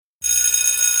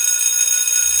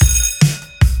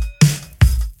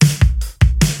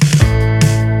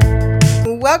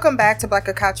Welcome back to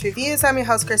Black Couch Reviews. I'm your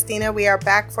host, Christina. We are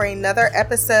back for another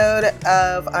episode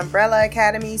of Umbrella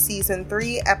Academy Season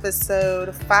 3,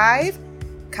 Episode 5,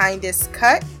 Kindest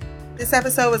Cut. This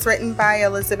episode was written by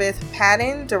Elizabeth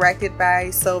Patten, directed by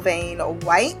Sylvain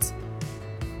White.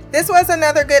 This was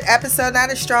another good episode, not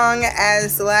as strong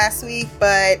as last week,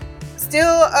 but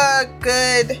still a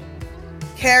good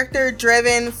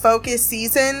character-driven, focused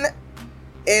season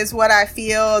is what I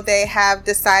feel they have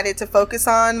decided to focus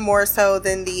on more so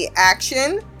than the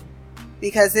action,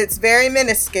 because it's very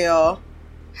minuscule.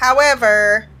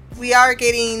 However, we are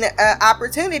getting an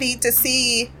opportunity to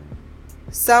see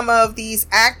some of these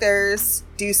actors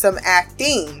do some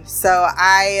acting. So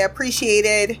I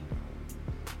appreciated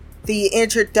the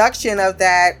introduction of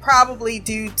that, probably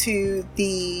due to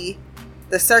the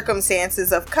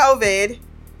circumstances of COVID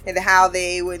and how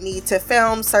they would need to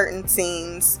film certain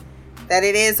scenes, that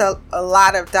it is a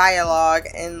lot of dialogue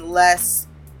and less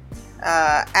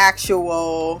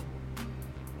actual,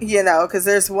 because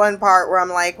there's one part where I'm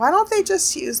like, why don't they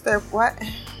just use their, what?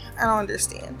 I don't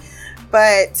understand.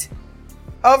 But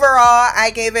overall,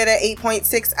 I gave it an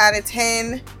 8.6 out of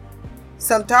 10.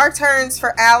 Some dark turns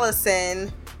for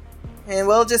Allison, and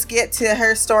we'll just get to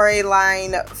her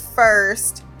storyline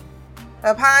first.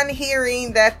 Upon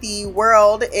hearing that the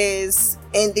world is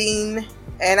ending,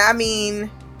 and I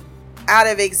mean out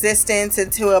of existence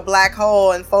into a black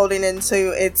hole and folding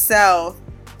into itself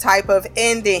type of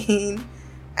ending,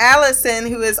 Allison,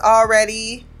 who is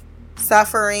already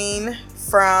suffering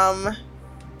from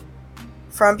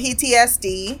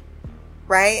PTSD,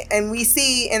 right? And we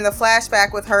see in the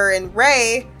flashback with her and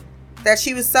Ray that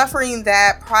she was suffering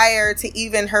that prior to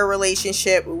even her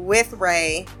relationship with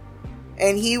Ray.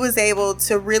 And he was able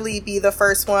to really be the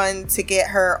first one to get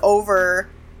her over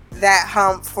that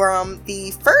hump from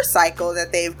the first cycle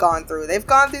that they've gone through. They've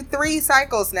gone through 3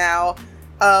 cycles now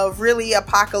of really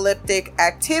apocalyptic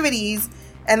activities.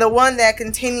 And the one that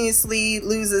continuously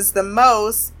loses the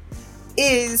most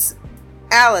is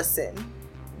Allison.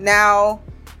 Now,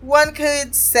 one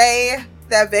could say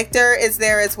that Victor is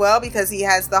there as well because he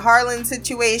has the Harlan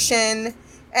situation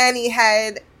and he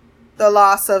had the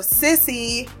loss of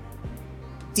Sissy.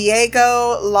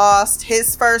 Diego lost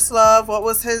his first love. What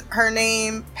was her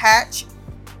name? Patch?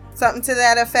 Something to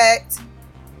that effect.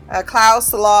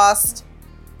 Klaus lost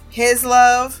his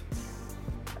love.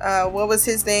 What was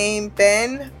his name?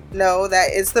 Ben? No,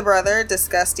 that is the brother.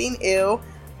 Disgusting. Ew.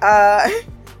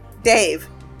 Dave.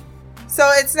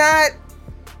 So it's not,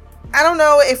 I don't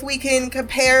know if we can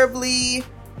comparably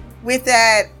with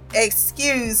that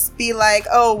excuse be like,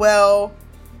 oh, well,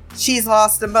 she's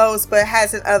lost the most, but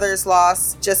hasn't others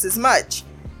lost just as much?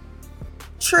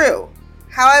 True.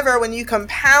 However, when you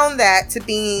compound that to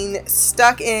being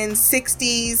stuck in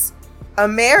 60s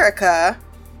America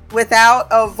without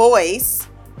a voice,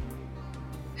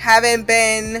 having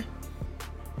been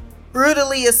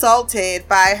brutally assaulted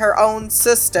by her own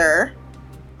sister,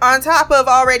 on top of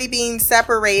already being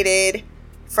separated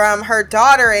from her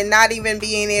daughter and not even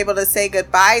being able to say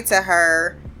goodbye to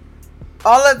her,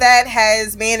 all of that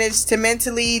has managed to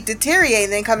mentally deteriorate,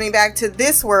 and then coming back to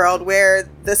this world where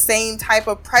the same type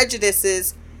of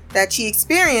prejudices that she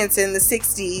experienced in the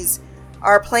 60s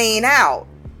are playing out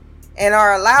and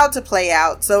are allowed to play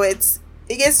out. So it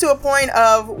gets to a point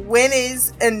of, when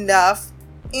is enough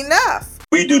enough?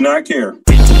 We do not care.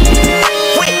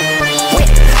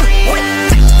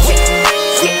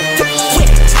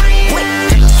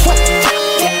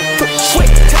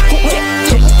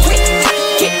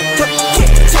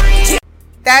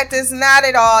 That does not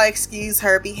at all excuse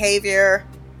her behavior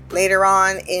later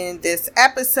on in this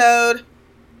episode,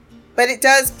 but it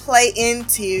does play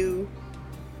into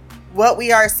what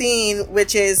we are seeing,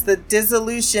 which is the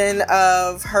dissolution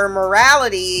of her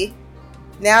morality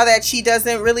now that she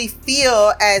doesn't really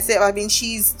feel as if,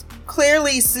 she's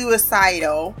clearly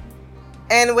suicidal,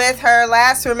 and with her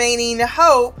last remaining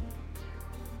hope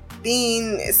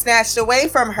being snatched away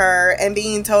from her and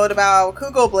being told about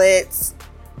Kugelblitz,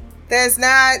 there's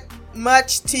not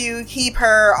much to keep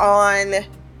her on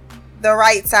the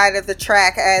right side of the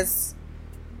track. As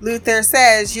Luther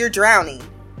says, you're drowning.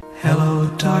 Hello,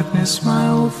 darkness, my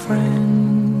old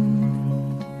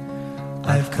friend.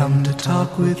 I've come to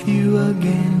talk with you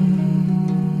again,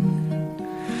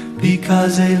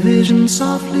 because a vision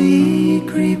softly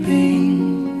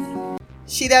creeping.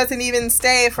 She doesn't even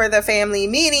stay for the family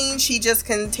meeting. She just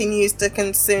continues to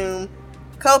consume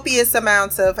copious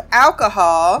amounts of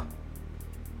alcohol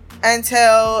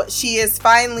until she is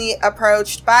finally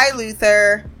approached by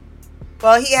Luther.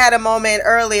 Well, he had a moment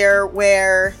earlier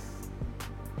where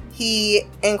he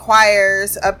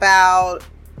inquires about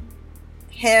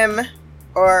him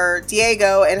or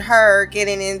Diego and her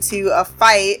getting into a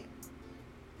fight,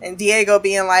 and Diego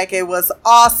being like, it was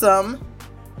awesome.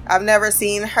 I've never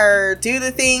seen her do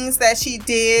the things that she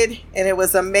did, and it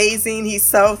was amazing. He's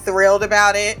so thrilled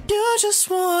about it. You just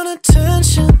want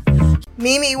attention.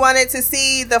 Mimi wanted to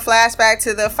see the flashback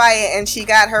to the fight, and she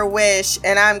got her wish,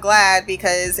 and I'm glad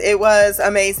because it was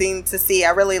amazing to see. I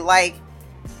really like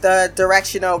the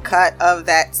directional cut of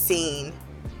that scene.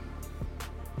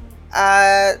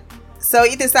 So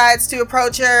he decides to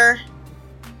approach her,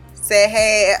 say,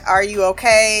 hey, are you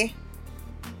okay?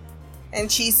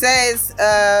 And she says,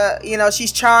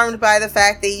 she's charmed by the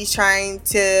fact that he's trying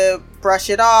to brush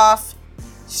it off.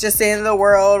 It's just the end of the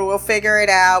world. We'll figure it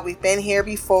out. We've been here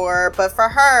before. But for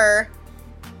her,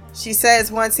 she says,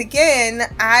 once again,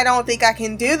 I don't think I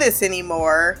can do this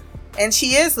anymore. And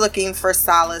she is looking for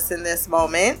solace in this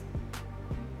moment.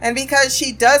 And because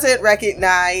she doesn't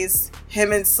recognize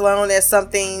him and Sloane as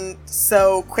something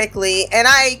so quickly, and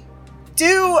I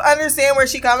do understand where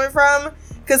she's coming from,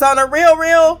 because on a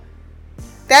real,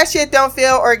 that shit don't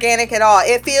feel organic at all.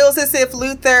 It feels as if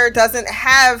Luther doesn't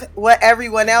have what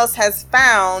everyone else has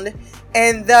found,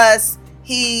 and thus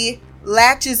he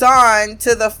latches on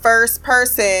to the first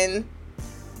person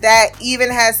that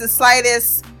even has the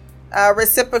slightest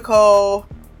reciprocal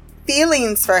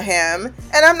feelings for him.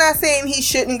 And I'm not saying he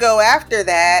shouldn't go after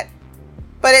that,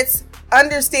 but it's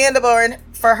understandable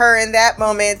for her in that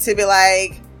moment to be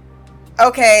like,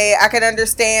 okay, I can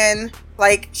understand.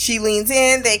 Like, she leans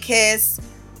in, they kiss.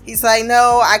 He's like,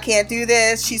 no, I can't do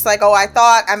this. She's like, oh, I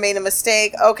thought I made a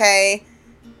mistake. Okay.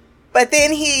 But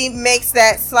then he makes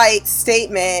that slight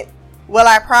statement, well,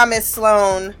 I promised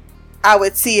Sloane I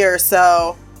would see her,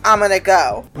 so I'm gonna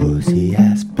go. Pussy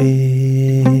ass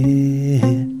bitch.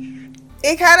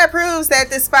 It kind of proves that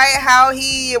despite how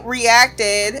he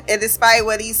reacted and despite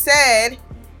what he said,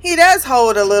 he does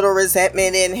hold a little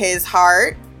resentment in his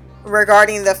heart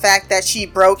regarding the fact that she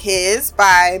broke his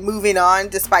by moving on,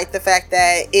 despite the fact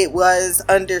that it was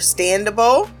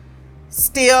understandable.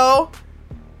 Still,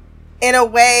 in a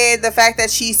way, the fact that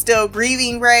she's still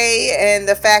grieving Ray, and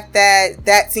the fact that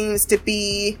that seems to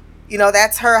be,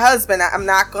 that's her husband. I'm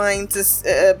not going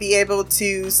to be able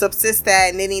to subsist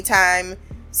that in any time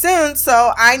soon,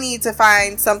 so I need to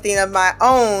find something of my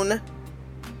own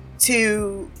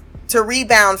to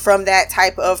rebound from that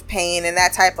type of pain and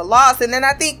that type of loss. And then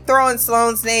I think throwing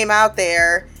Sloane's name out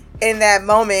there in that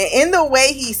moment, in the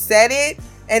way he said it,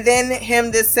 and then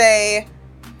him to say,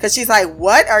 because she's like,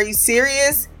 what? Are you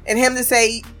serious? And him to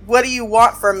say, what do you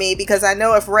want from me? Because I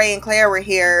know if Ray and Claire were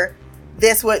here,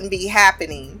 this wouldn't be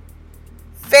happening.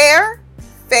 Fair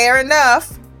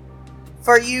enough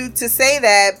for you to say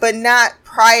that, but not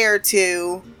prior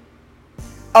to,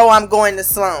 oh, I'm going to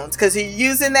Sloane's, because you're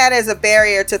using that as a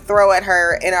barrier to throw at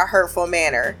her in a hurtful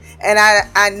manner. And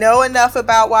I know enough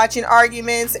about watching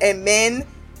arguments and men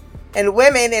and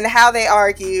women and how they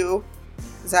argue,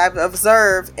 as I've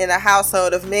observed in a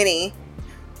household of many,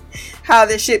 how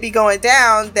this shit be going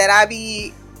down, that I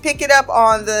be picking up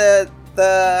on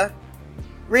the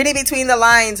reading between the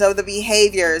lines of the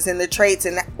behaviors and the traits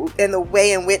and the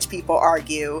way in which people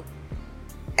argue.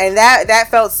 And that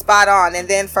felt spot on. And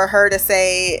then for her to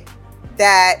say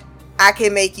that I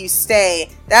can make you stay,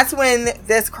 that's when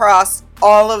this crossed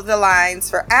all of the lines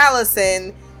for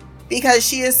Allison, because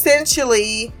she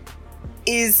essentially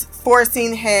is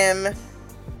forcing him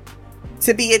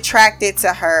to be attracted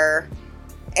to her.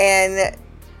 And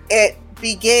it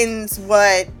begins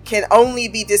what can only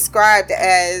be described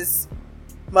as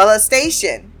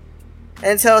molestation,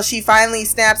 until she finally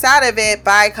snaps out of it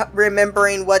by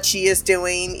remembering what she is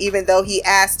doing. Even though he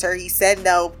asked her, he said,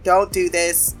 no, don't do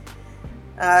this.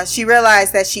 She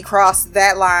realized that she crossed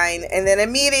that line, and then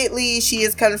immediately she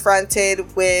is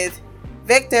confronted with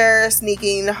Victor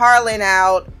sneaking Harlan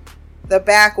out the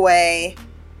back way.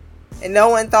 And no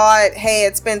one thought, hey,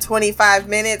 it's been 25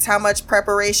 minutes. How much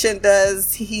preparation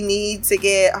does he need to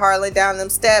get Harlan down them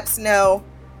steps? No.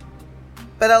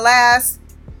 But alas,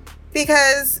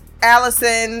 because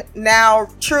Allison now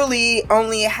truly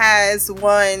only has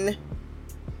one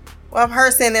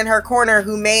person in her corner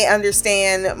who may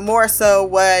understand more so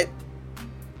what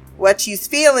she's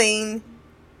feeling,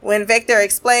 when Victor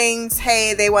explains,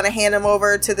 hey, they want to hand him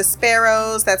over to the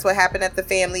Sparrows. That's what happened at the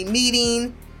family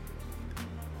meeting.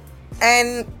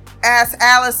 And asks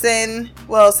Allison,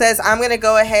 says, I'm going to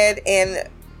go ahead and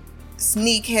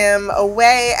sneak him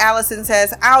away. Allison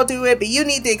says, I'll do it, but you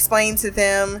need to explain to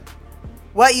them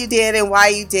what you did and why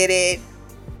you did it.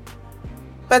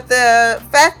 But the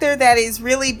factor that is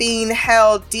really being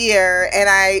held dear, and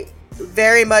I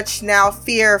very much now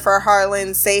fear for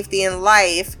Harlan's safety and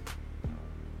life,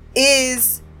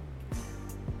 is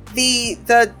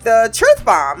the truth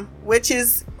bomb, which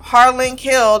is Harlan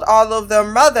killed all of the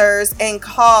mothers and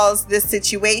caused this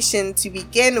situation to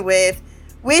begin with,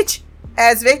 which,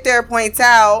 as Victor points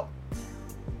out,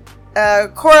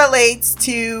 correlates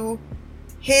to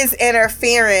his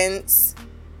interference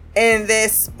in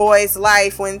this boy's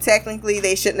life when technically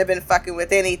they shouldn't have been fucking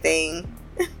with anything.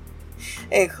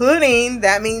 Including,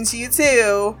 that means you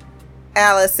too,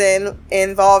 Allison,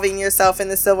 involving yourself in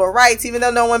the civil rights, even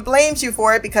though no one blames you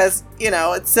for it because,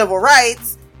 it's civil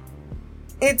rights.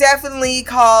 It definitely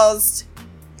caused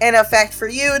an effect for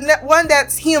you. One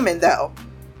that's human, though.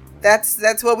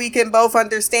 That's what we can both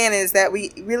understand, is that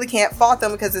we really can't fault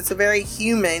them because it's a very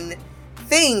human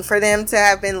thing for them to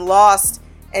have been lost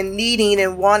and needing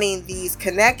and wanting these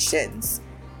connections.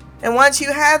 And once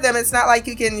you have them, it's not like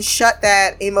you can shut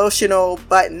that emotional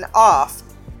button off.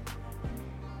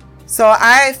 So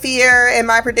I fear, and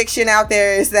my prediction out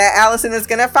there is that Allison is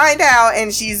going to find out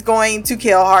and she's going to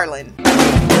kill Harlan.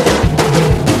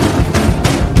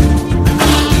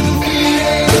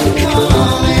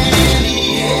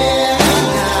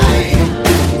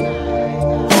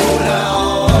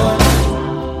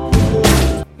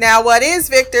 Now, what is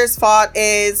Victor's fault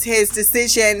is his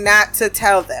decision not to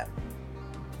tell them.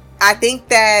 I think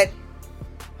that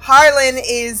Harlan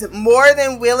is more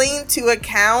than willing to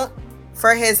account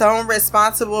for his own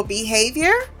responsible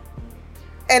behavior.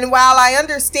 And while I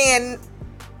understand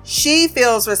she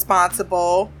feels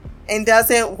responsible and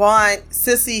doesn't want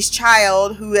Sissy's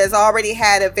child, who has already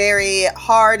had a very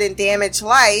hard and damaged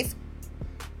life,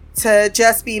 to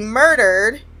just be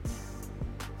murdered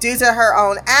due to her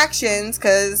own actions,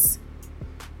 because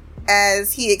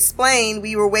as he explained,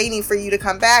 we were waiting for you to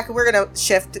come back. We're going to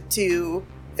shift to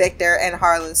Victor and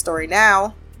Harlan's story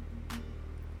now,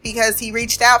 because he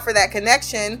reached out for that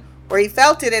connection where he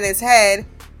felt it in his head,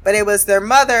 but it was their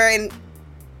mother, and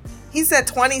he said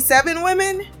 27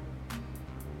 women.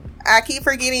 I keep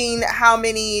forgetting how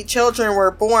many children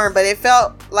were born, but it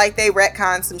felt like they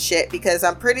retconned some shit, because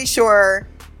I'm pretty sure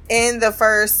in the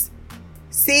first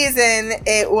season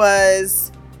it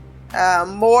was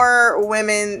more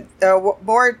women,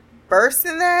 more births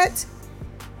than that.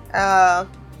 I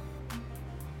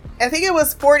think it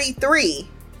was 43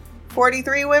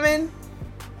 women.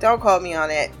 Don't quote me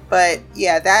on it, but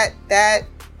yeah,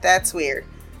 that's weird.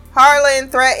 Harlan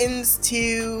threatens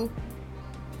to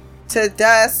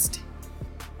dust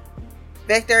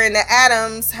Victor into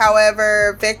atoms.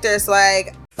 However, Victor's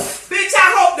like, bitch,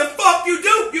 I hope the fuck you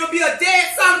do. You'll be a dead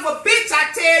son of a bitch,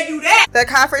 I tell you that. The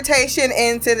confrontation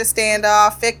into the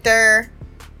standoff. Victor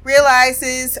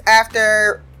realizes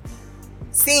after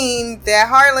seeing that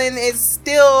Harlan is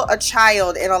still a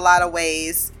child in a lot of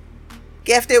ways,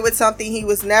 gifted with something he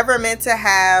was never meant to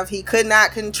have, he could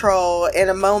not control, in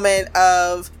a moment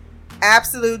of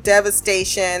absolute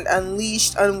devastation,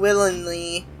 unleashed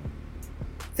unwillingly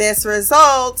this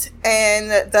result,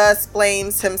 and thus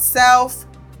blames himself.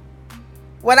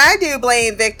 What I do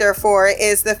blame Victor for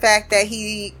is the fact that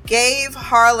he gave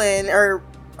Harlan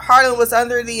was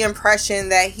under the impression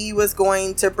that he was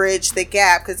going to bridge the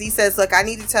gap, because he says, look, I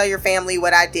need to tell your family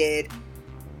what I did.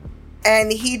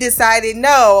 And he decided,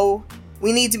 no,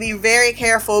 we need to be very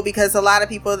careful because a lot of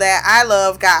people that I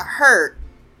love got hurt.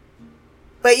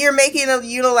 But you're making a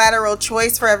unilateral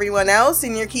choice for everyone else,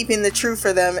 and you're keeping the truth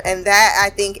for them. And that, I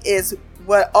think, is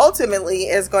what ultimately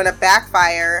is going to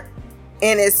backfire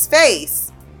in his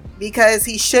face, because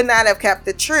he should not have kept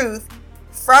the truth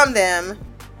from them.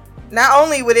 Not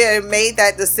only would it have made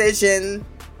that decision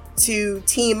to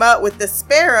team up with the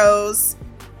Sparrows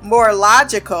more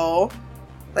logical,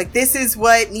 like, this is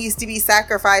what needs to be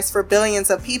sacrificed for billions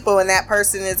of people, and that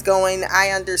person is going, I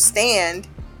understand.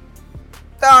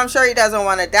 Though I'm sure he doesn't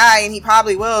want to die, and he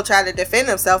probably will try to defend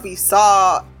himself. We've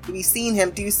seen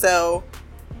him do so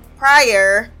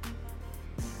prior.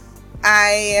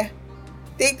 I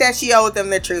think that she owed them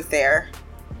the truth there.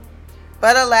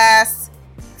 But alas,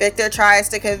 Victor tries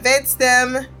to convince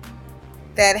them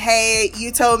that, hey,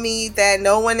 you told me that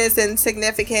no one is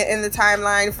insignificant in the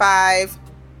Timeline 5,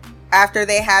 after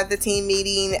they have the team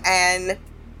meeting, and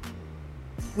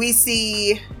we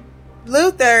see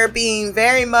Luther being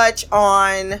very much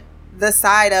on the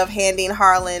side of handing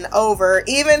Harlan over.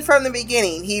 Even from the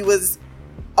beginning, he was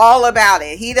all about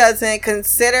it. He doesn't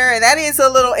consider, and that is a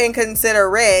little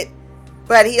inconsiderate,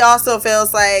 but he also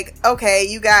feels like, okay,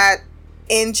 you got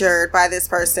injured by this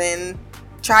person,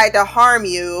 tried to harm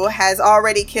you, has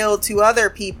already killed 2 other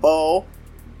people,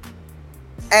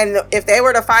 and if they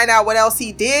were to find out what else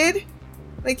he did,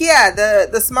 like, yeah,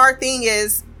 the smart thing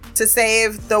is, to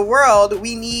save the world,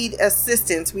 we need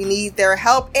assistance, we need their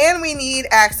help, and we need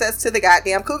access to the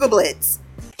goddamn Cougar Blitz.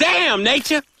 Damn,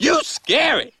 Nature, you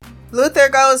scary. Luther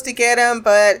goes to get him,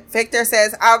 but Victor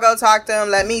says, I'll go talk to him.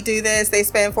 Let me do this. They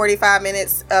spend 45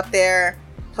 minutes up there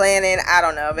planning. I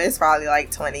don't know, but it's probably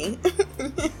like 20.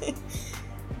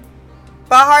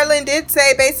 But Harlan did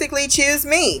say, basically, choose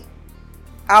me.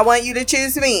 I want you to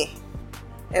choose me.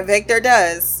 And Victor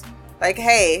does. Like,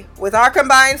 hey, with our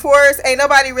combined force, ain't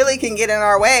nobody really can get in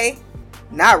our way.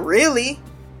 Not really.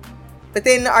 But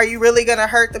then are you really going to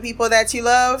hurt the people that you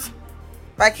love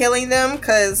by killing them?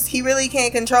 Because he really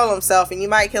can't control himself, and you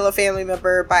might kill a family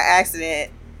member by accident,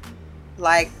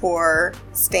 like poor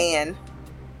Stan.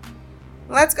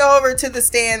 Let's go over to the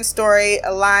Stan story,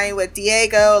 aligned with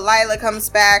Diego. Lila comes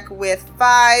back with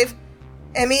 5.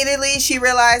 Immediately, she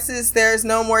realizes there's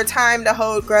no more time to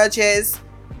hold grudges,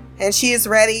 and she is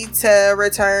ready to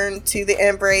return to the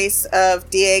embrace of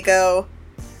Diego.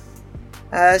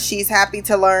 She's happy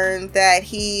to learn that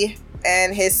he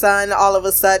and his son all of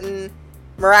a sudden,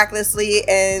 miraculously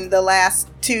in the last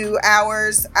 2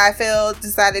 hours, I feel,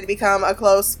 decided to become a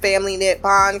close family knit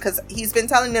bond, because he's been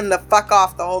telling them to fuck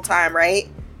off the whole time, right?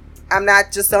 I'm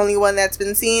not just the only one that's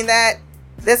been seeing that.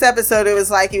 This episode, it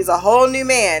was like he was a whole new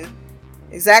man.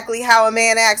 Exactly how a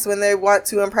man acts when they want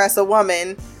to impress a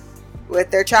woman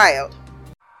with their child.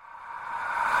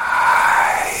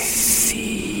 I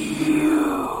see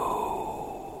you.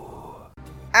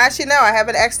 I should know, I have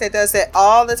an ex that does it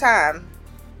all the time.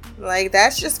 Like,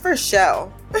 that's just for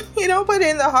show. You don't put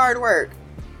in the hard work.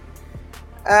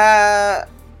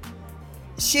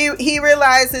 He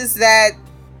realizes that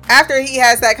after he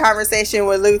has that conversation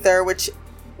with Luther, which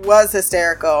was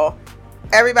hysterical,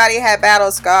 everybody had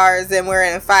battle scars and were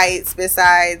in fights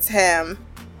besides him.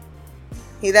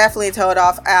 He definitely told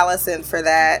off Allison for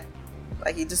that.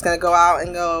 Like, you just gonna go out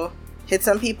and go hit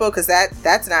some people? Because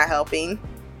that's not helping.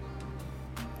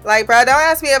 Like, bro, don't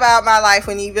ask me about my life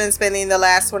when you've been spending the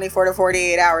last 24 to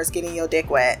 48 hours getting your dick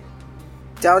wet.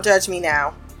 Don't judge me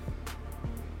now.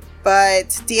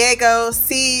 But Diego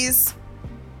sees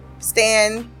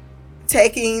Stan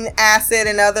taking acid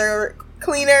and other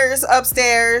cleaners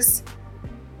upstairs.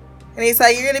 And he's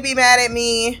like, you're going to be mad at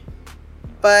me,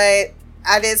 but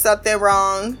I did something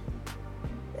wrong.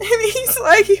 And he's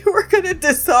like, you were going to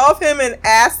dissolve him in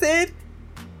acid?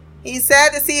 He's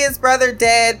sad to see his brother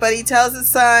dead, but he tells his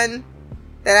son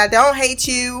that I don't hate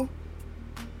you,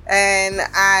 and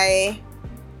I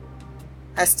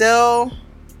still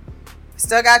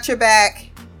got your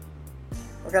back.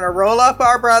 We're gonna roll up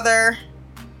our brother,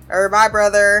 or my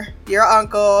brother, your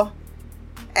uncle,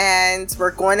 and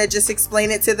we're going to just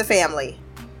explain it to the family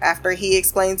after he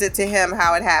explains it to him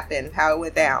how it happened, how it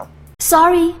went down.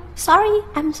 I'm sorry.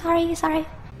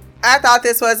 I thought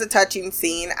this was a touching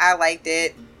scene. I liked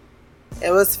it. It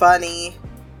was funny.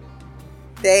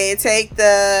 They take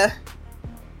the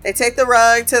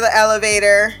rug to the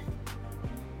elevator.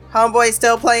 Homeboy's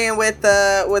still playing with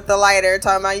the lighter,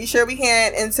 talking about, you sure we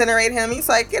can't incinerate him? He's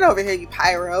like, get over here, you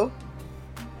pyro.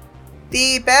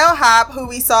 The bellhop who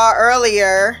we saw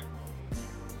earlier,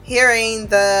 hearing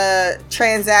the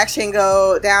transaction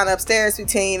go down upstairs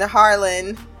between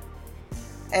Harlan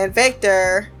and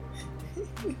Victor,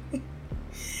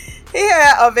 he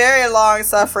had a very long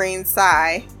suffering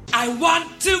sigh. I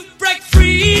want to break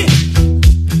free.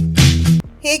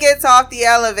 He gets off the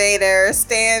elevator.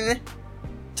 Stan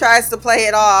tries to play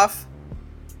it off,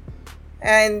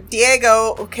 and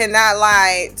Diego cannot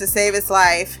lie to save his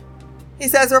life. He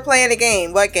says, we're playing a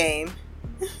game. What game?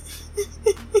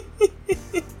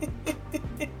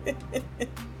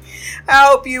 I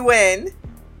hope you win.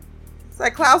 It's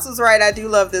like, Klaus was right. I do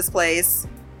love this place.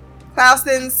 Klaus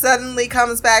then suddenly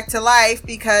comes back to life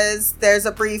because there's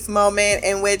a brief moment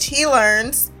in which he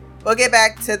learns. We'll get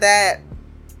back to that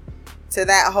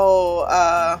whole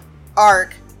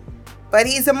arc. But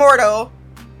he's immortal,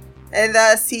 and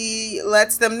thus he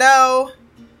lets them know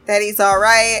that he's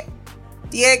alright.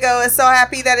 Diego is so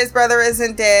happy that his brother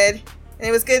isn't dead, and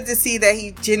it was good to see that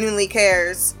he genuinely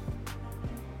cares.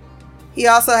 He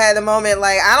also had a moment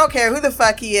like, I don't care who the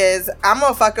fuck he is, I'm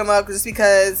gonna fuck him up just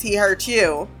because he hurt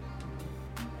you.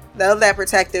 Love that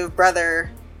protective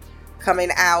brother coming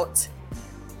out.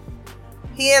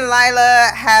 He and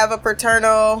Lila have a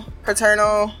paternal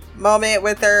moment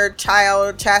with their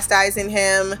child, chastising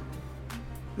him,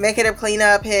 making him clean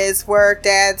up his work.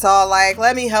 Dad's all like,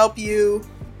 let me help you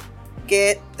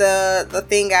get the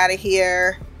thing out of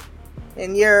here,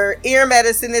 and your ear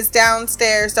medicine is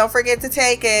downstairs, don't forget to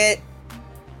take it.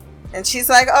 And she's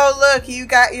like, oh look, you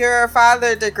got your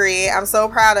father degree, I'm so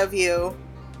proud of you,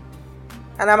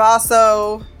 and I'm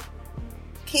also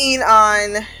keen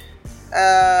on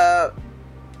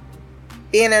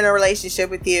being in a relationship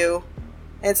with you.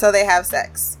 And so they have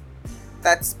sex.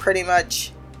 That's pretty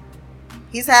much,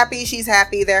 he's happy, she's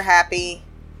happy, they're happy.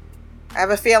 I have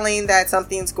a feeling that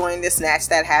something's going to snatch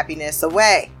that happiness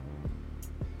away.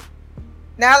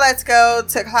 Now let's go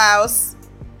to Klaus.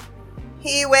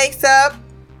 He wakes up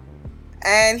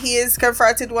and he is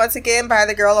confronted once again by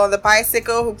the girl on the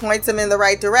bicycle who points him in the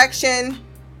right direction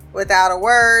without a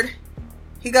word.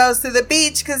 He goes to the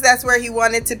beach because that's where he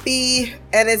wanted to be,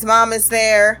 and his mom is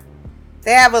there.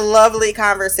 They have a lovely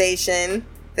conversation.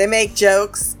 They make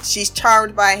jokes. She's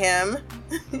charmed by him.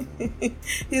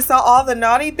 You saw all the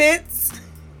naughty bits?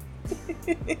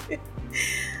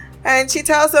 And she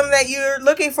tells him that you're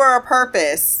looking for a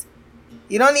purpose.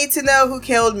 You don't need to know who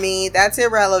killed me. That's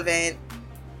irrelevant.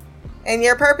 And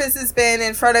your purpose has been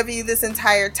in front of you this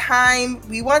entire time.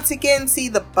 We once again see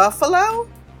the buffalo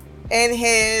and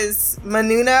his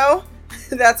Menuno.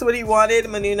 That's what he wanted,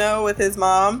 Menuno with his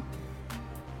mom.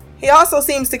 He also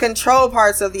seems to control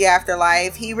parts of the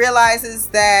afterlife. He realizes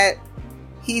that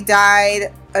he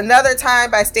died another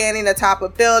time by standing atop a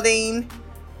building.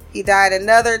 He died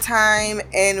another time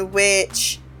in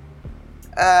which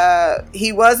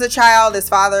he was a child. His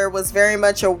father was very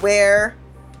much aware.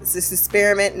 This is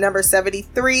experiment number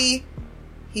 73.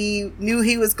 He knew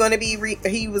he was going to be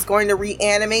he was going to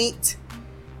reanimate.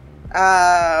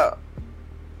 That's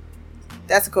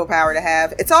a cool power to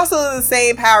have. It's also the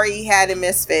same power he had in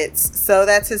Misfits, so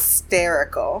that's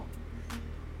hysterical.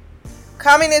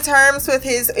 Coming to terms with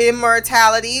his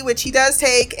immortality, which he does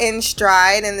take in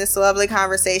stride in this lovely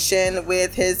conversation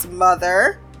with his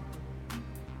mother.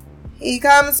 He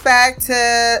comes back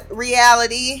to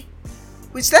reality,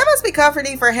 which that must be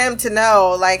comforting for him to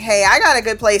know, like, hey, I got a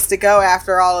good place to go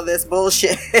after all of this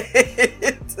bullshit.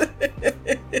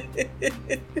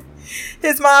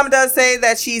 His mom does say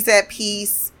that she's at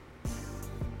peace.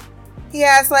 He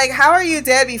asks, like, how are you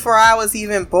dead before I was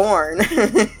even born?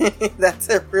 That's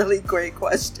a really great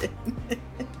question.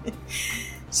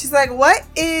 She's like, what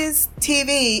is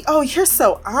TV? Oh, you're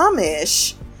so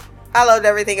Amish. I loved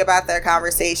everything about their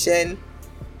conversation.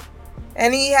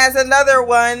 And he has another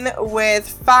one with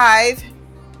 5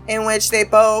 in which they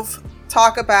both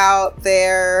talk about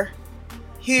their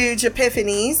huge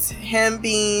epiphanies. Him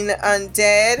being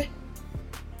undead,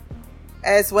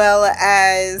 as well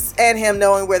as, and him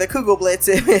knowing where the Kugelblitz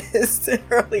is.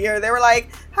 Earlier they were like,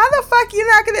 how the fuck you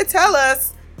not gonna tell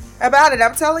us about it?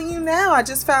 I'm telling you now, I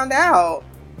just found out.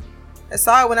 I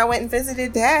saw it when I went and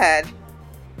visited Dad.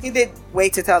 He did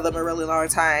wait to tell them a really long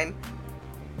time.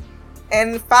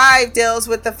 And 5 deals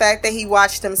with the fact that he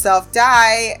watched himself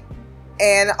die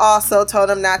and also told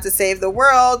him not to save the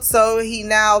world. So he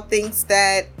now thinks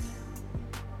that,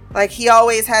 like, he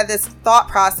always had this thought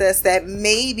process that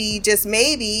maybe, just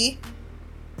maybe,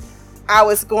 I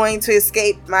was going to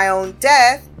escape my own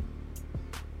death.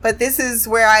 But this is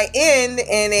where I end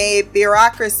in a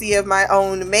bureaucracy of my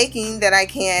own making that I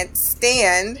can't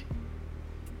stand.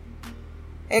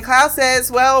 And Klaus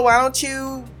says, well, why don't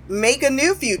you make a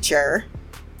new future?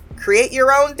 Create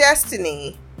your own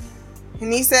destiny.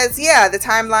 And he says, yeah, the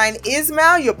timeline is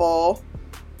malleable,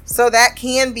 so that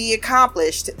can be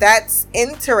accomplished. That's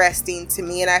interesting to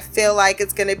me, and I feel like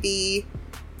it's going to be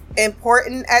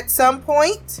important at some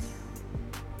point.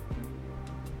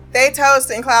 They toast,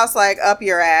 and Klaus like, up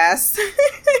your ass.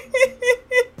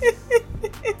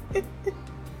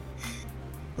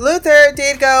 Luther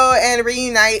did go and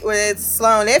reunite with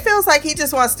Sloane. It feels like he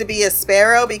just wants to be a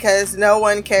Sparrow because no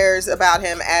one cares about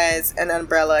him as an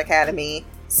Umbrella Academy.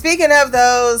 Speaking of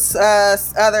those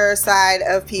other side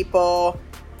of people,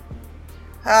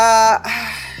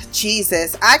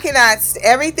 Jesus, I cannot,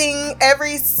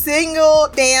 every single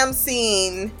damn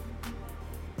scene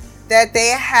that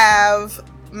they have,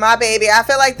 my baby, I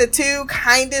feel like the 2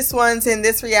 kindest ones in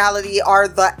this reality are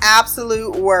the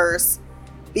absolute worst.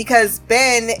 Because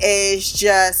Ben is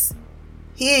just,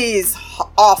 he's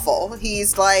awful.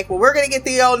 He's like, well, we're going to get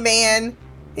the old man.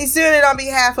 He's doing it on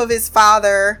behalf of his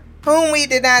father, whom we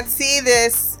did not see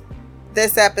this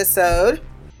episode.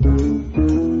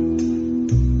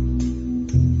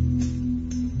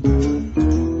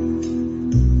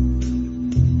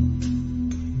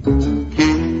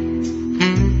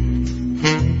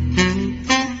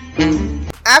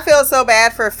 I feel so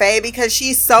bad for Faye because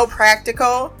she's so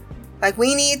practical. Like,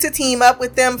 we need to team up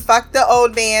with them. Fuck the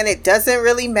old man. It doesn't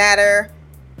really matter.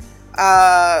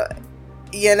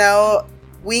 You know,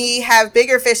 we have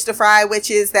bigger fish to fry, which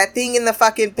is that thing in the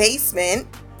fucking basement.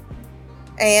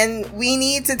 And we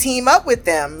need to team up with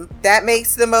them. That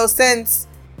makes the most sense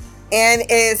and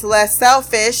is less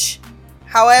selfish.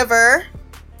 However,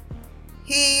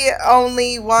 he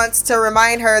only wants to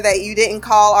remind her that you didn't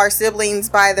call our siblings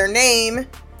by their name.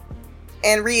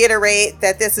 and reiterate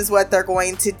that this is what they're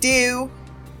going to do.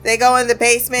 They go in the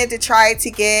basement to try to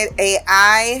get an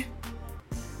eye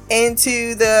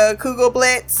into the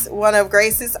Kugelblitz, one of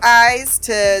Grace's eyes,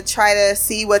 to try to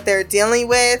see what they're dealing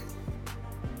with.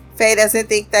 Faye doesn't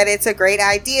think that it's a great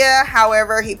idea.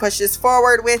 However, he pushes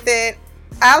forward with it.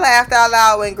 I laughed out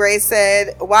loud when Grace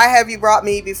said, "Why have you brought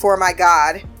me before my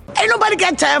God?" Ain't nobody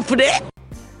got time for that.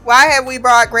 Why have we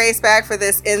brought Grace back for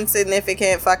this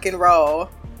insignificant fucking role?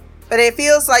 But it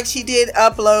feels like she did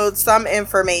upload some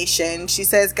information. She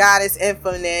says God is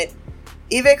infinite.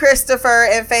 Even Christopher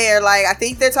and Faye are like, I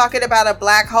think they're talking about a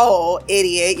black hole,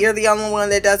 idiot. You're the only one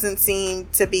that doesn't seem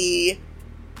to be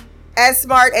as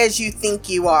smart as you think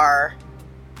you are.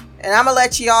 And I'm gonna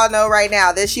let you all know right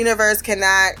now, this universe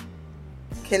cannot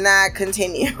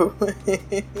continue.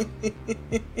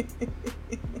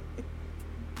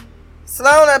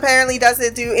 Sloane apparently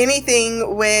doesn't do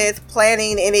anything with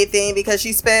planning anything because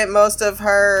she spent most of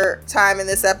her time in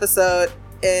this episode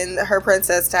in her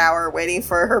princess tower waiting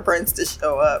for her prince to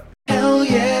show up. Hell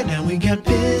yeah, now we got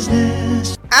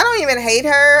business. I don't even hate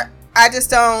her. I just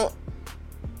don't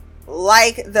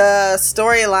like the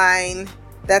storyline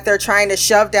that they're trying to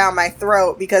shove down my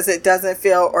throat because it doesn't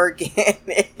feel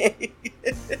organic.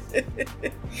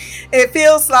 It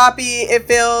feels sloppy. It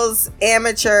feels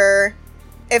amateur.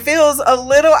 It feels a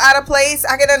little out of place.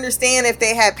 I could understand if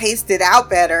they had paced it out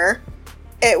better.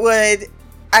 It would,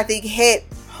 I think, hit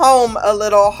home a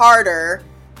little harder.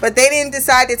 But they didn't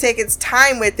decide to take its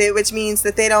time with it, which means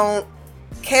that they don't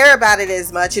care about it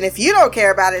as much. And if you don't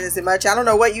care about it as much, I don't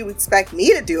know what you expect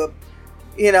me to do,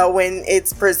 when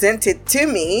it's presented to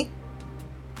me.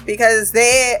 Because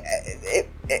they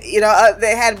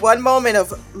had one moment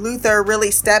of Luther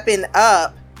really stepping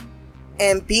up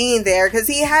and being there, because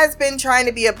he has been trying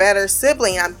to be a better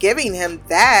sibling. I'm giving him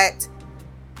that.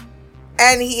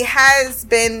 And he has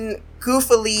been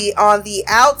goofily on the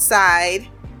outside.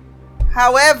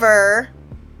 However,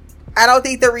 I don't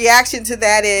think the reaction to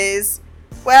that is,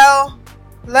 well,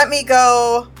 let me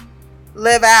go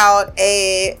live out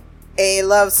a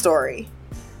love story.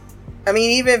 I mean,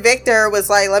 even Victor was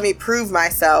like, let me prove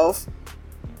myself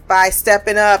by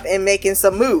stepping up and making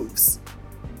some moves.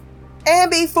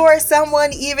 And before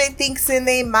someone even thinks in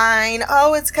their mind,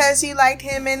 oh, it's because you liked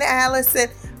him and Allison.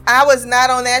 I was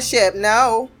not on that ship.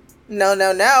 No.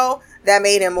 That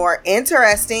made him more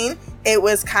interesting. It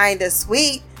was kind of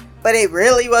sweet, but it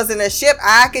really wasn't a ship.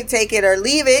 I could take it or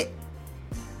leave it.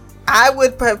 I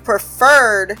would have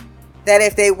preferred that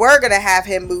if they were going to have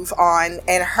him move on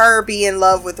and her be in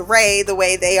love with Ray, the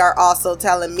way they are also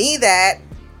telling me that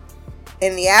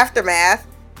in the aftermath,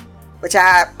 which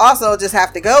I also just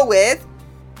have to go with.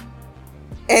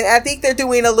 And I think they're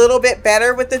doing a little bit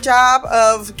better with the job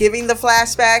of giving the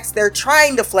flashbacks. They're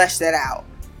trying to flesh that out,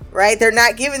 right? They're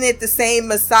not giving it the same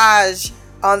massage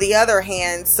on the other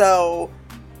hand. So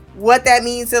what that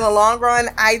means in the long run,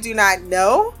 I do not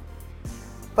know.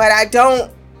 But I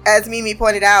don't, as Mimi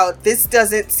pointed out, this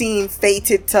doesn't seem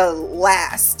fated to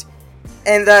last.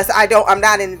 And thus I'm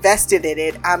not invested in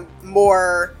it. I'm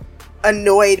more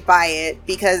annoyed by it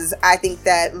because I think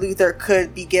that Luther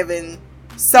could be given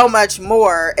so much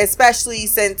more, especially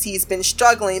since he's been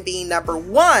struggling being number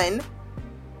one.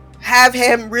 Have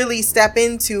him really step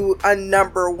into a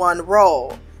number one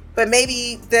role. But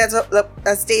maybe there's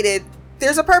as stated,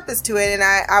 there's a purpose to it, and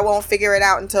I won't figure it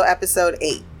out until episode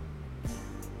 8.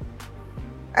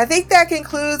 I think that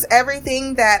concludes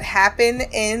everything that happened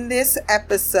in this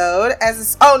episode.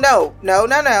 As Five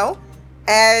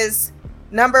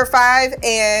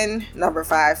and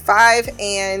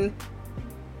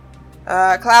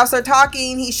Klaus are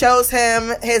talking. He shows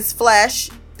him his flesh,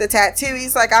 the tattoo.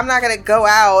 He's like, I'm not gonna go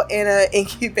out in an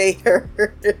incubator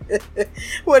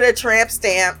with a tramp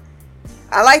stamp.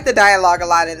 I like the dialogue a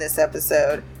lot in this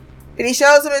episode. But he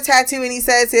shows him a tattoo and he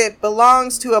says it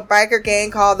belongs to a biker gang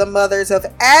called the Mothers of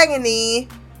Agony,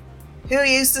 who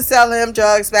used to sell him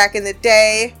drugs back in the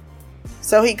day.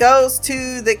 So he goes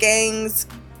to the gang's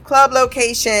club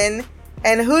location,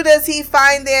 and who does he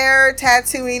find there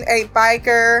tattooing a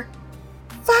biker?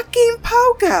 Fucking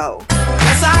Pogo.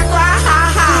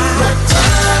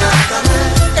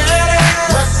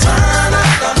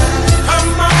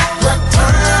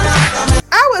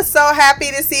 I was so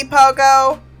happy to see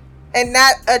Pogo and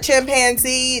not a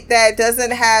chimpanzee that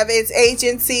doesn't have its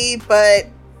agency, but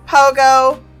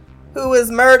Pogo, who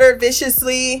was murdered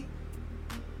viciously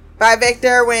by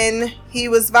Victor when he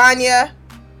was Vanya.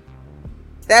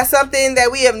 That's something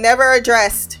that we have never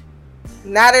addressed.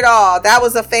 Not at all. That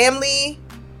was a family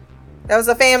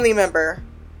member.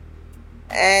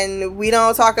 And we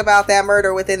don't talk about that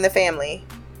murder within the family.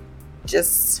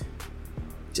 Just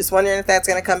Just wondering if that's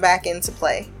going to come back into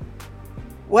play.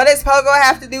 What does Pogo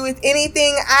have to do with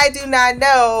anything? I do not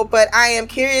know, but I am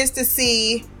curious to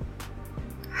see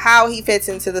how he fits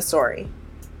into the story.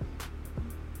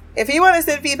 If you want to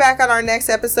send feedback on our next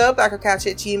episode,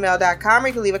 blackercouch@gmail.com, or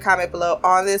you can leave a comment below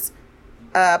on this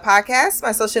podcast.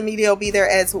 My social media will be there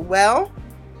as well.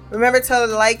 Remember to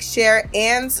like, share,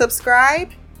 and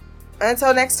subscribe.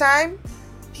 Until next time,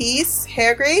 peace,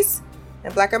 hair grease,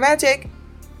 and blacker magic.